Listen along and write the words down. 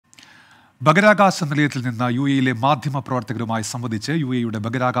ബഹിരാകാശ നിലയത്തിൽ നിന്ന് യുഎഇയിലെ മാധ്യമപ്രവർത്തകരുമായി സംവദിച്ച് യുഎഇയുടെ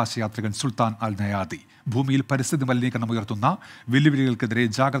ബഹിരാകാശ യാത്രികൻ സുൽത്താൻ അൽ നയാദി ഭൂമിയിൽ പരിസ്ഥിതി മലിനീകരണം ഉയർത്തുന്ന വെല്ലുവിളികൾക്കെതിരെ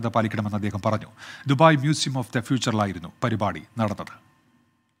ജാഗ്രത പാലിക്കണമെന്ന് അദ്ദേഹം പറഞ്ഞു. ദുബായ് മ്യൂസിയം ഓഫ് ദ ഫ്യൂച്ചറിലായിരുന്നു പരിപാടി നടന്നത്.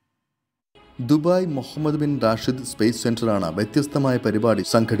 Dubai Muhammad bin Rashid space സെന്ററാണ് വ്യത്യസ്തമായ പരിപാടി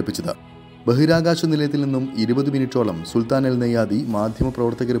സംഘടിപ്പിച്ചത്. ബഹിരാകാശ നിലയത്തിൽ നിന്നും 20 മിനിറ്റോളം സുൽത്താൻ അൽ നയാദി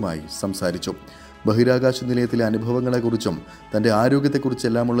മാധ്യമപ്രവർത്തകരുമായി സംസാരിച്ചു. ബഹിരാകാശ നിലയത്തിലെ അനുഭവങ്ങളെക്കുറിച്ചും തന്റെ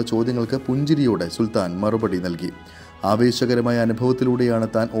ആരോഗ്യത്തെക്കുറിച്ചെല്ലാമുള്ള ചോദ്യങ്ങൾക്ക് പുഞ്ചിരിയോടെ സുൽത്താൻ മറുപടി നൽകി. ആവേശകരമായ അനുഭവത്തിലൂടെയാണ്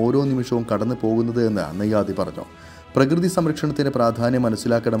താൻ ഓരോ നിമിഷവും കടന്നു പോകുന്നത് എന്ന് നയാദി പറഞ്ഞു. പ്രകൃതി സംരക്ഷണത്തിന്റെ പ്രാധാന്യം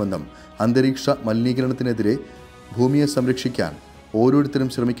മനസ്സിലാക്കണമെന്നും അന്തരീക്ഷ മലിനീകരണത്തിനെതിരെ ഭൂമിയെ സംരക്ഷിക്കാൻ ഓരോരുത്തരും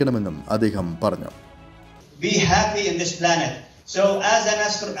ശ്രമിക്കണമെന്നും അദ്ദേഹം പറഞ്ഞു. Be happy in this planet. So as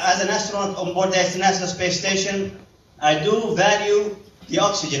an astronaut on board the International Space Station, I do value the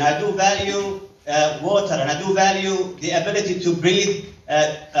oxygen, I do value water, and I do value the ability to breathe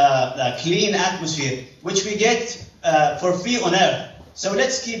a clean atmosphere, which we get for free on Earth. So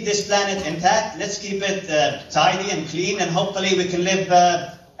let's keep this planet intact, let's keep it tidy and clean, and hopefully we can live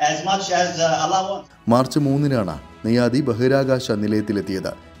as much as Allah wants. March 3-നാണ് നയാദി ബഹിരാകാശ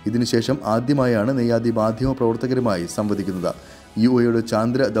നിലയത്തിലെത്തിയത്. ഇതിനുശേഷം ആദ്യമായാണ് നയാദി മാധ്യമപ്രവർത്തകരുമായി സംവദിക്കുന്നത്. യുഎഇയുടെ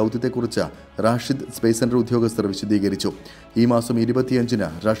ചാന്ദ്ര ദൗത്യത്തെക്കുറിച്ച് Rashid space centre ഉദ്യോഗസ്ഥർ വിശദീകരിച്ചു. ഈ മാസം 25-ന്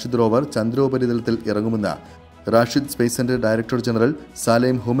Rashid rover ചന്ദ്രോപരിതലത്തിൽ ഇറങ്ങുമെന്ന് Rashid space centre director general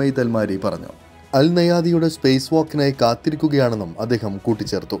Salem Humaid അൽമാരി പറഞ്ഞു. അൽ നയാദിയുടെ space വാക്കിനായി കാത്തിരിക്കുകയാണെന്നും അദ്ദേഹം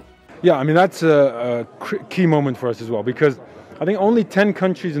കൂട്ടിച്ചേർത്തു. Yeah, I mean that's a key moment for us as well, because I think only 10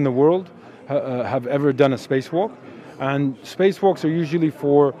 countries in the world have ever done a spacewalk, and spacewalks are usually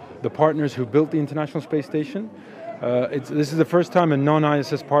for the partners who built the International Space Station. This is the first time a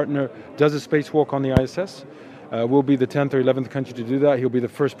non-ISS partner does a spacewalk on the ISS. We'll be the 10th or 11th country to do that. He'll be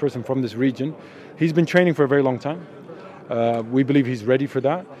the first person from this region. He's been training for a very long time. We believe he's ready for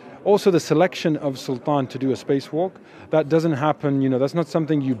that. Also, the selection of Sultan to do a spacewalk, that doesn't happen, that's not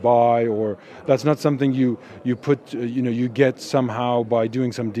something you buy, or that's not something you put, you get somehow by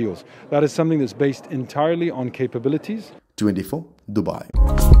doing some deals. That is something that's based entirely on capabilities. 24 Dubai.